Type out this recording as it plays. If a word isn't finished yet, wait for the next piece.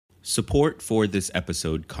Support for this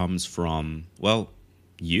episode comes from, well,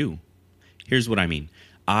 you. Here's what I mean.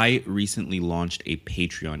 I recently launched a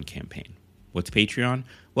Patreon campaign. What's Patreon?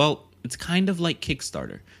 Well, it's kind of like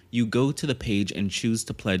Kickstarter. You go to the page and choose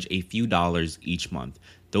to pledge a few dollars each month.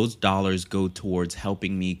 Those dollars go towards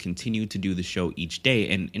helping me continue to do the show each day,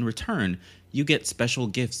 and in return, you get special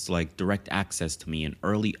gifts like direct access to me and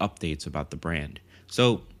early updates about the brand.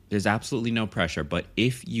 So there's absolutely no pressure, but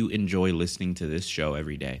if you enjoy listening to this show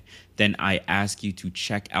every day, then I ask you to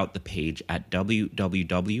check out the page at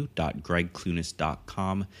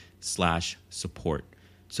www.gregclunis.com/support.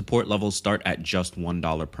 Support levels start at just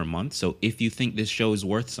 $1 per month, so if you think this show is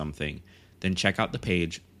worth something, then check out the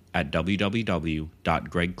page at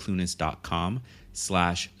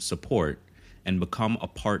www.gregclunis.com/support and become a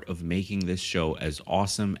part of making this show as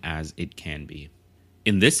awesome as it can be.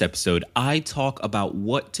 In this episode, I talk about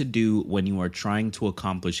what to do when you are trying to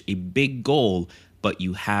accomplish a big goal, but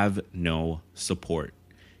you have no support.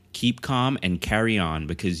 Keep calm and carry on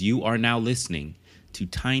because you are now listening to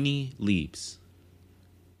Tiny Leaps,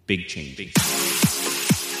 Big Changes.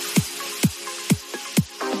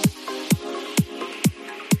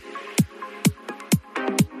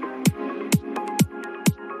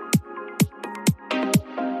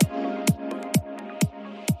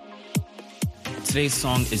 Today's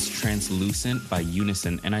song is Translucent by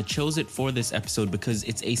Unison, and I chose it for this episode because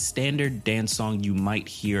it's a standard dance song you might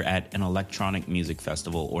hear at an electronic music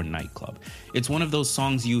festival or nightclub. It's one of those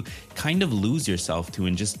songs you kind of lose yourself to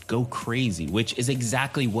and just go crazy, which is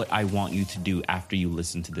exactly what I want you to do after you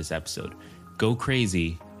listen to this episode. Go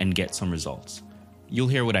crazy and get some results. You'll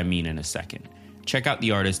hear what I mean in a second. Check out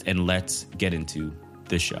the artist and let's get into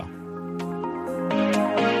the show.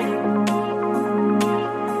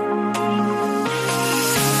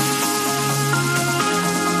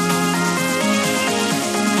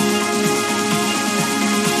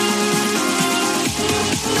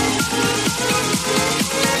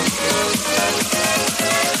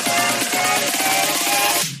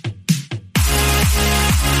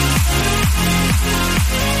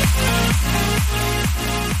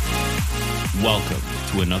 Welcome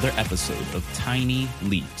to another episode of Tiny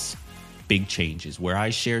Leaps, Big Changes, where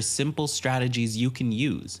I share simple strategies you can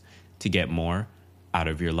use to get more out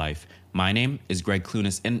of your life. My name is Greg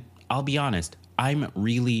Clunis, and I'll be honest, I'm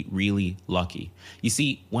really, really lucky. You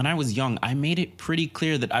see, when I was young, I made it pretty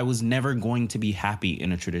clear that I was never going to be happy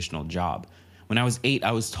in a traditional job. When I was 8,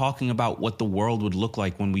 I was talking about what the world would look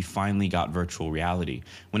like when we finally got virtual reality.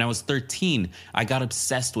 When I was 13, I got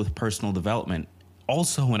obsessed with personal development.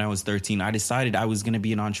 Also, when I was 13, I decided I was going to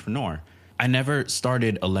be an entrepreneur. I never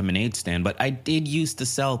started a lemonade stand, but I did used to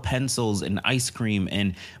sell pencils and ice cream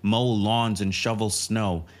and mow lawns and shovel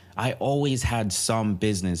snow. I always had some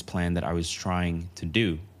business plan that I was trying to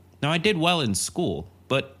do. Now, I did well in school,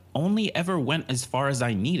 but only ever went as far as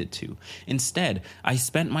I needed to. Instead, I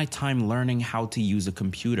spent my time learning how to use a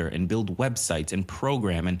computer and build websites and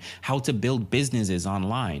program and how to build businesses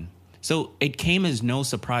online. So it came as no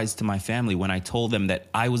surprise to my family when I told them that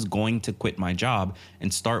I was going to quit my job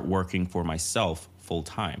and start working for myself full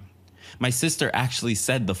time. My sister actually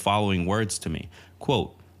said the following words to me,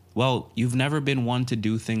 quote, "Well, you've never been one to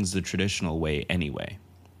do things the traditional way anyway,"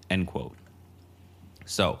 end quote.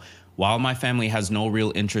 So while my family has no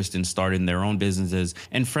real interest in starting their own businesses,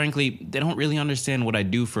 and frankly, they don't really understand what I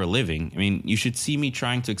do for a living. I mean, you should see me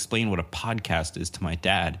trying to explain what a podcast is to my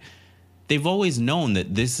dad. They've always known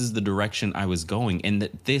that this is the direction I was going and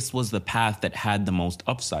that this was the path that had the most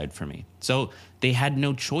upside for me. So they had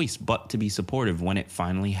no choice but to be supportive when it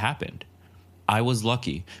finally happened. I was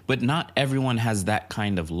lucky, but not everyone has that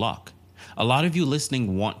kind of luck. A lot of you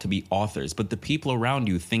listening want to be authors, but the people around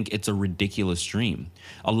you think it's a ridiculous dream.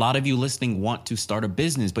 A lot of you listening want to start a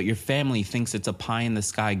business, but your family thinks it's a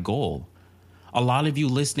pie-in-the-sky goal. A lot of you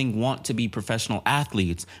listening want to be professional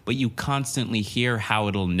athletes, but you constantly hear how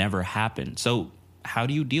it'll never happen. So how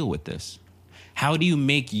do you deal with this? How do you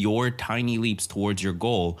make your tiny leaps towards your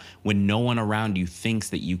goal when no one around you thinks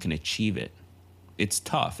that you can achieve it? It's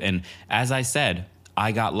tough. And as I said,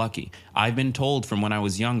 I got lucky. I've been told from when I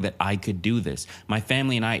was young that I could do this. My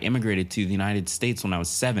family and I immigrated to the United States when I was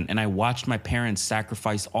 7, and I watched my parents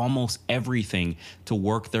sacrifice almost everything to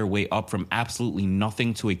work their way up from absolutely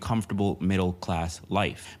nothing to a comfortable middle-class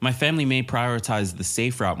life. My family may prioritize the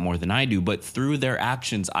safe route more than I do, but through their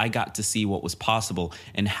actions, I got to see what was possible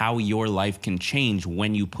and how your life can change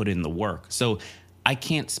when you put in the work. So I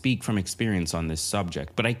can't speak from experience on this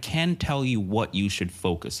subject, but I can tell you what you should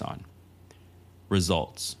focus on.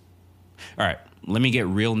 Results. All right, let me get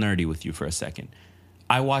real nerdy with you for a second.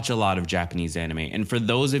 I watch a lot of Japanese anime, and for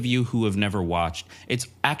those of you who have never watched, it's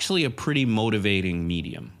actually a pretty motivating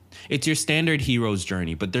medium. It's your standard hero's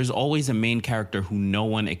journey, but there's always a main character who no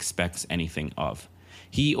one expects anything of.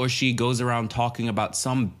 He or she goes around talking about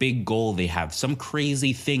some big goal they have, some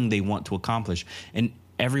crazy thing they want to accomplish, and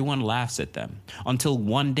everyone laughs at them until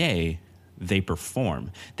one day they perform,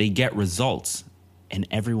 they get results, and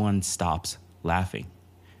everyone stops laughing.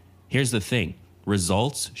 Here's the thing,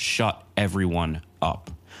 results shut everyone up.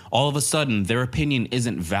 All of a sudden, their opinion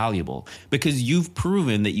isn't valuable because you've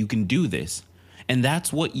proven that you can do this. And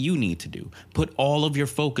that's what you need to do. Put all of your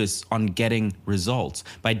focus on getting results.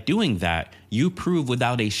 By doing that, you prove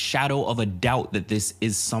without a shadow of a doubt that this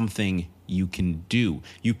is something you can do.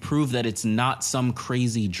 You prove that it's not some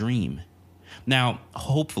crazy dream. Now,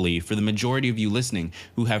 hopefully, for the majority of you listening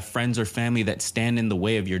who have friends or family that stand in the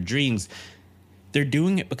way of your dreams, they're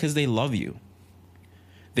doing it because they love you.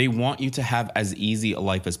 They want you to have as easy a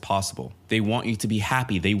life as possible. They want you to be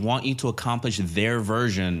happy. They want you to accomplish their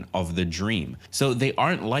version of the dream. So they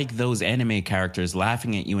aren't like those anime characters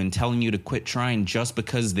laughing at you and telling you to quit trying just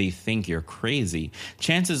because they think you're crazy.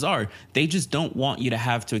 Chances are they just don't want you to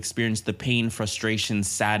have to experience the pain, frustration,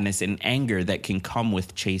 sadness, and anger that can come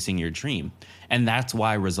with chasing your dream. And that's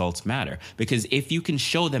why results matter. Because if you can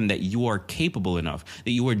show them that you are capable enough,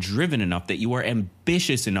 that you are driven enough, that you are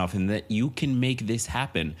ambitious enough, and that you can make this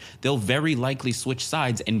happen, they'll very likely switch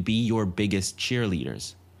sides and be your biggest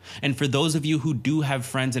cheerleaders. And for those of you who do have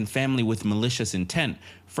friends and family with malicious intent,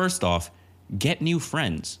 first off, get new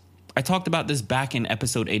friends. I talked about this back in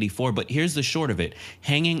episode 84, but here's the short of it.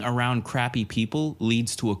 Hanging around crappy people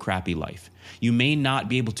leads to a crappy life. You may not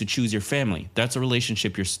be able to choose your family. That's a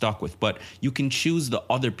relationship you're stuck with, but you can choose the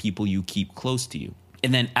other people you keep close to you.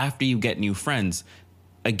 And then after you get new friends,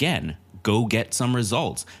 again, go get some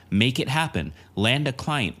results. Make it happen. Land a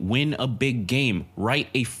client, win a big game, write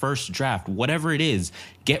a first draft, whatever it is,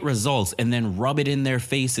 get results, and then rub it in their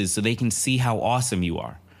faces so they can see how awesome you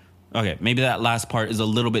are. Okay, maybe that last part is a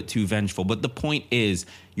little bit too vengeful, but the point is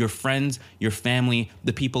your friends, your family,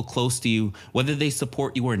 the people close to you, whether they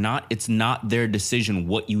support you or not, it's not their decision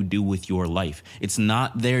what you do with your life. It's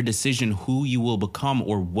not their decision who you will become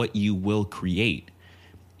or what you will create.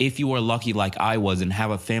 If you are lucky like I was and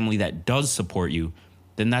have a family that does support you,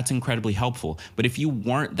 then that's incredibly helpful. But if you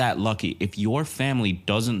weren't that lucky, if your family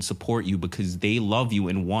doesn't support you because they love you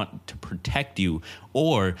and want to protect you,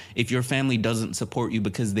 or if your family doesn't support you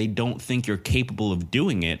because they don't think you're capable of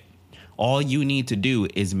doing it, all you need to do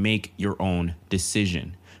is make your own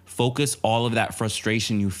decision. Focus all of that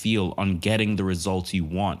frustration you feel on getting the results you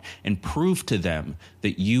want and prove to them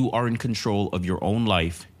that you are in control of your own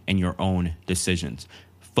life and your own decisions.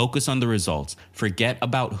 Focus on the results. Forget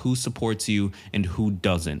about who supports you and who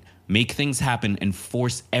doesn't. Make things happen and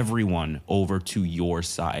force everyone over to your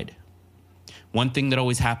side. One thing that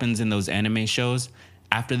always happens in those anime shows,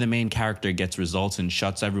 after the main character gets results and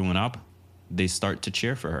shuts everyone up, they start to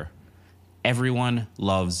cheer for her. Everyone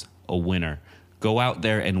loves a winner. Go out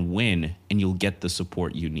there and win, and you'll get the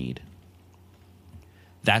support you need.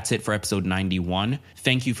 That's it for episode 91.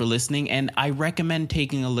 Thank you for listening, and I recommend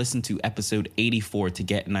taking a listen to episode 84 to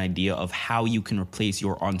get an idea of how you can replace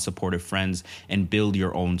your unsupportive friends and build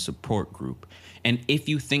your own support group. And if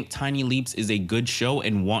you think Tiny Leaps is a good show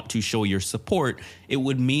and want to show your support, it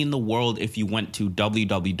would mean the world if you went to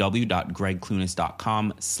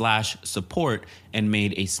www.gregclunis.com/support and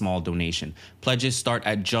made a small donation. Pledges start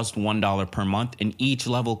at just $1 per month, and each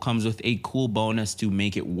level comes with a cool bonus to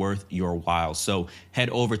make it worth your while. So head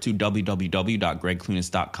over to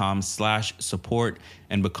www.gregclunis.com/support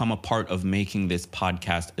and become a part of making this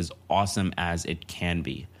podcast as awesome as it can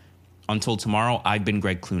be. Until tomorrow, I've been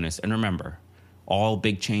Greg Clunis, and remember, all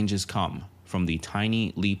big changes come from the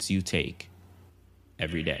tiny leaps you take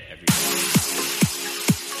every day.